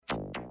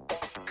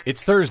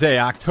It's Thursday,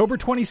 October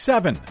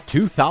 27,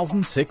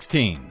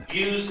 2016.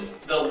 Use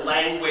the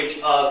language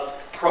of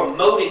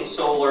promoting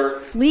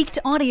solar. Leaked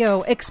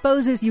audio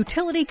exposes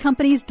utility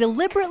companies'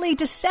 deliberately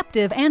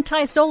deceptive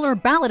anti-solar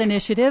ballot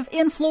initiative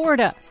in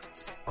Florida.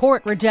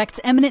 Court rejects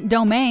eminent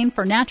domain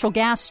for natural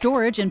gas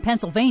storage in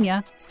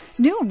Pennsylvania.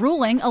 New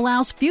ruling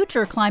allows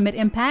future climate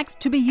impacts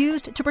to be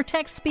used to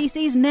protect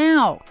species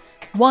now.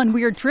 One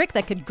weird trick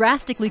that could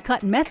drastically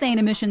cut methane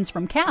emissions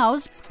from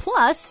cows.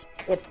 Plus,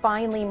 it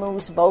finally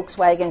moves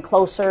Volkswagen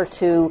closer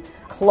to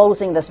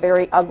closing this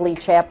very ugly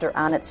chapter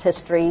on its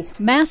history.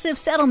 Massive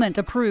settlement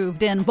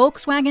approved in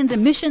Volkswagen's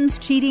emissions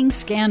cheating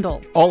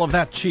scandal. All of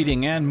that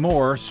cheating and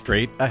more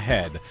straight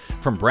ahead.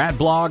 From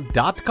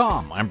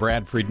BradBlog.com, I'm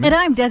Brad Friedman. And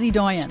I'm Desi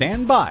Doyen.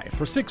 Stand by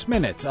for 6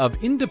 minutes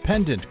of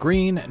independent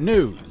green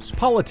news,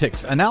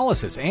 politics,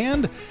 analysis,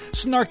 and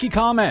snarky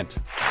comment.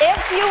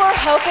 If you were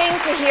hoping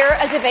to hear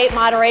a debate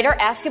moderator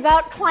ask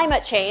about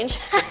climate change,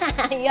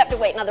 you have to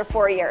wait another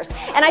 4 years.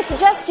 And I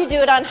suggest you do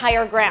it on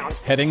higher ground.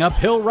 Heading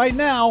uphill right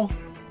now,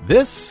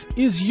 this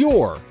is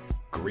your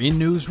Green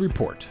News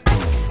Report.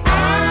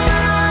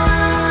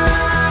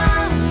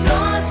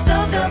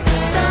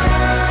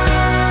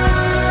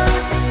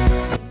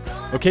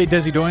 Okay,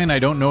 Desi Doyen, I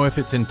don't know if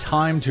it's in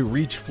time to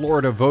reach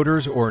Florida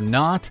voters or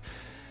not,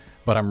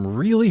 but I'm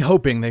really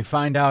hoping they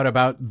find out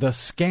about the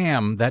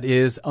scam that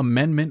is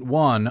Amendment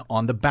 1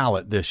 on the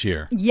ballot this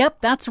year. Yep,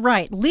 that's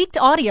right. Leaked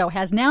audio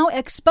has now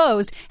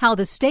exposed how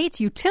the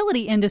state's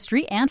utility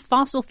industry and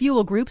fossil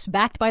fuel groups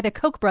backed by the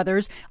Koch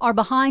brothers are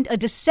behind a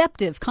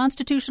deceptive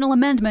constitutional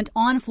amendment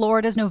on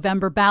Florida's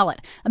November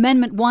ballot.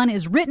 Amendment 1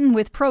 is written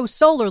with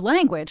pro-solar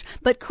language,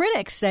 but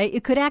critics say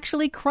it could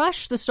actually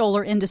crush the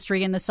solar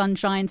industry in the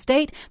Sunshine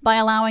State by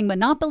allowing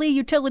monopoly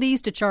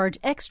utilities to charge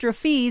extra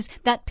fees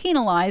that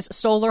penalize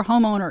solar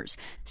homeowners.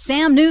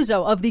 Sam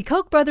Nuzzo of the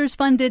Koch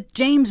brothers-funded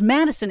James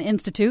Madison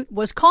Institute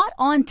was caught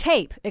on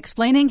tape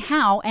explaining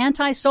how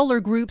anti-solar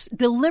groups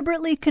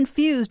deliberately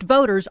confused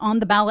voters on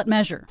the ballot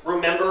measure.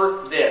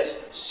 Remember this,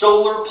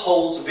 solar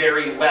polls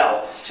very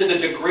well to the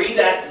degree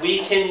that we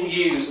can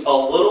use a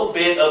little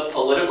bit of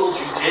political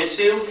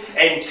jujitsu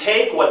and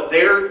take what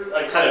they're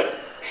kind of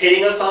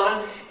hitting us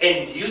on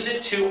and use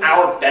it to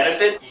our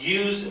benefit,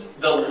 use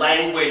the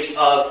language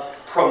of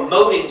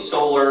promoting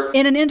solar.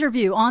 In an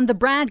interview on the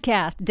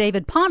Bradcast,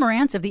 David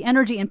Pomerantz of the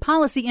Energy and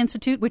Policy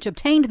Institute, which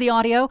obtained the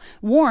audio,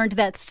 warned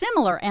that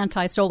similar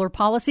anti-solar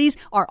policies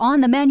are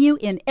on the menu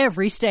in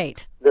every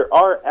state. There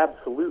are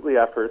absolutely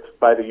efforts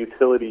by the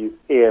utilities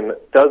in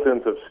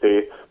dozens of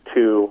states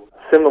to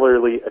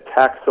similarly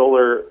attack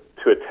solar,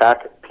 to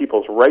attack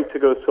people's right to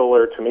go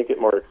solar, to make it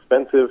more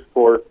expensive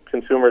for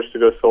consumers to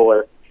go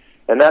solar.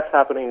 And that's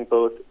happening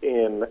both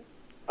in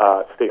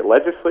state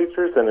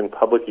legislatures and in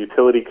public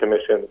utility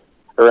commissions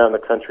around the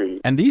country.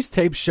 And these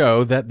tapes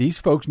show that these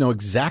folks know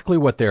exactly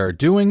what they are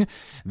doing.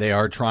 They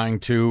are trying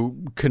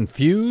to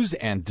confuse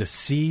and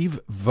deceive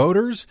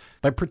voters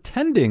by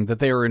pretending that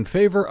they are in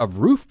favor of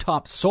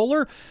rooftop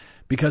solar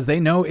because they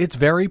know it's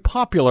very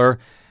popular.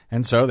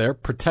 And so they're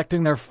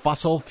protecting their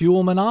fossil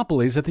fuel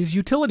monopolies at these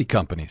utility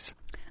companies.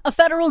 A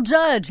federal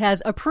judge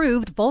has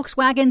approved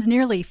Volkswagen's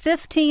nearly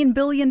 $15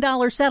 billion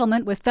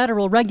settlement with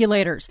federal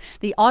regulators.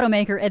 The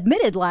automaker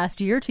admitted last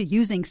year to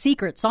using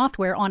secret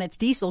software on its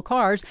diesel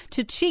cars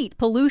to cheat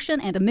pollution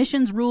and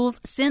emissions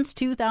rules since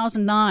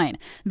 2009.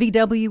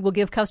 VW will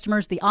give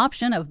customers the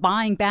option of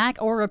buying back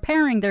or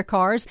repairing their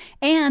cars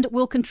and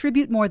will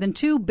contribute more than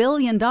 $2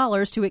 billion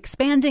to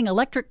expanding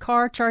electric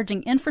car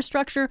charging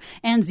infrastructure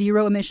and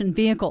zero-emission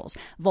vehicles.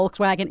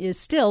 Volkswagen is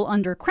still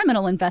under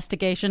criminal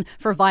investigation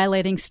for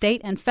violating state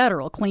and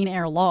federal clean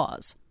air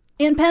laws.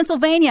 In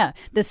Pennsylvania,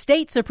 the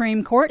state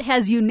Supreme Court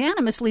has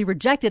unanimously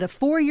rejected a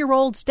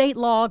 4-year-old state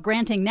law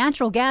granting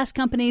natural gas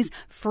companies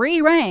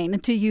free rein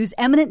to use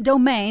eminent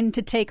domain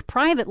to take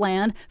private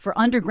land for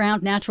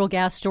underground natural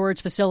gas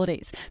storage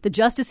facilities. The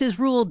justices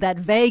ruled that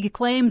vague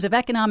claims of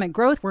economic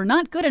growth were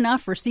not good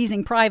enough for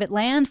seizing private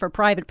land for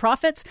private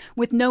profits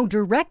with no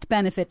direct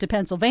benefit to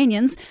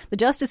Pennsylvanians. The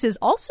justices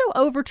also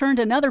overturned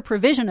another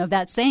provision of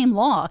that same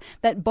law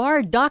that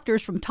barred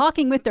doctors from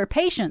talking with their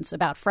patients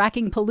about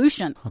fracking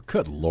pollution. Oh,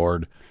 good Lord.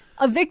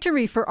 A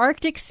victory for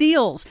Arctic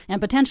seals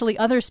and potentially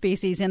other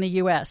species in the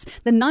U.S.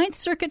 The Ninth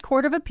Circuit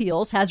Court of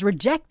Appeals has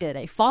rejected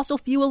a fossil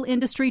fuel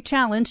industry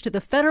challenge to the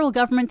federal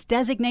government's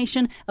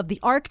designation of the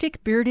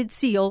Arctic bearded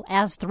seal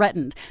as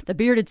threatened. The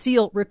bearded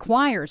seal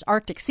requires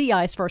Arctic sea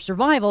ice for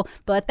survival,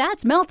 but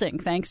that's melting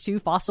thanks to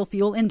fossil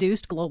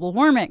fuel-induced global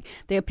warming.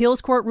 The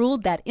appeals court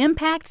ruled that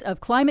impacts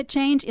of climate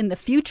change in the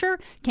future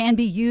can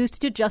be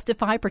used to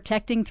justify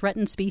protecting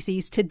threatened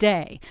species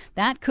today.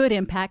 That could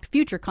impact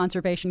future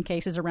conservation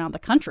cases around the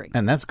country.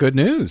 And that's good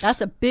news.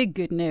 That's a big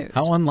good news.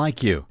 How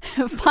unlike you.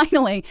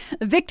 Finally,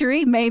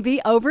 victory may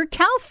be over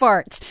cow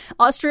farts.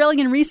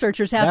 Australian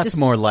researchers have... That's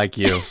more like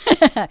you.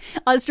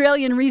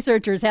 Australian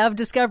researchers have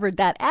discovered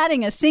that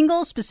adding a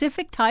single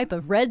specific type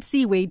of red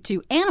seaweed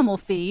to animal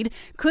feed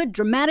could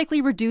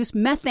dramatically reduce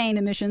methane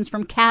emissions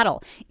from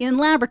cattle. In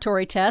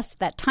laboratory tests,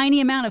 that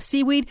tiny amount of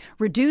seaweed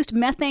reduced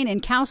methane in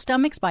cow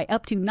stomachs by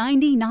up to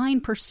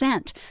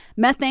 99%.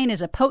 Methane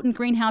is a potent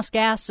greenhouse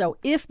gas, so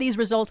if these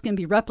results can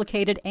be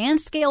replicated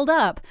and scaled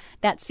up,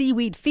 that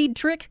seaweed feed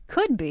trick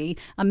could be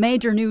a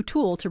major new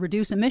tool to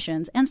reduce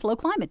emissions and slow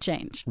climate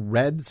change.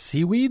 Red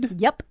seaweed?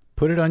 Yep.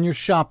 Put it on your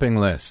shopping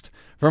list.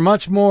 For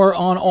much more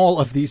on all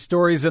of these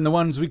stories and the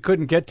ones we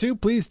couldn't get to,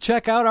 please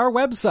check out our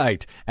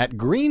website at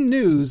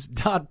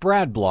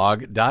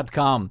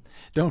greennews.bradblog.com.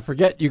 Don't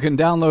forget you can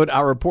download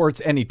our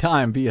reports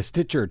anytime via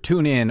Stitcher,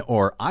 TuneIn,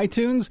 or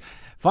iTunes.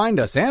 Find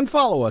us and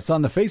follow us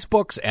on the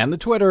Facebooks and the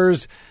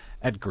Twitters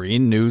at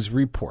Green News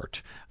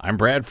Report. I'm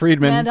Brad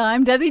Friedman. And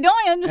I'm Desi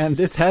Doyen. And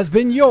this has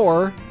been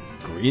your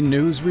Green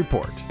News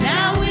Report.